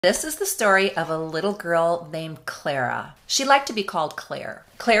This is the story of a little girl named Clara. She liked to be called Claire.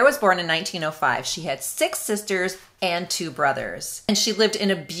 Claire was born in 1905. She had 6 sisters and 2 brothers. And she lived in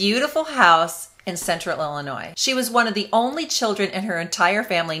a beautiful house in central Illinois. She was one of the only children in her entire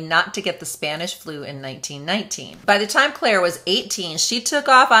family not to get the Spanish flu in 1919. By the time Claire was 18, she took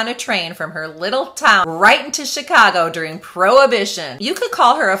off on a train from her little town right into Chicago during Prohibition. You could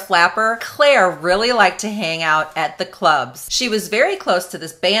call her a flapper. Claire really liked to hang out at the clubs. She was very close to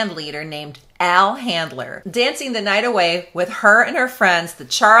this band leader named Al Handler, dancing the night away with her and her friends, the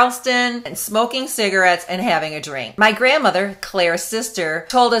Charleston, and smoking cigarettes and having a drink. My grandmother, Claire's sister,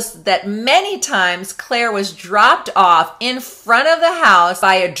 told us that many times Claire was dropped off in front of the house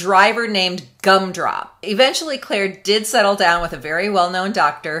by a driver named Gumdrop. Eventually, Claire did settle down with a very well-known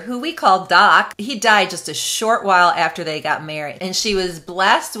doctor who we call Doc. He died just a short while after they got married, and she was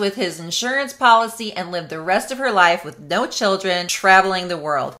blessed with his insurance policy and lived the rest of her life with no children, traveling the world.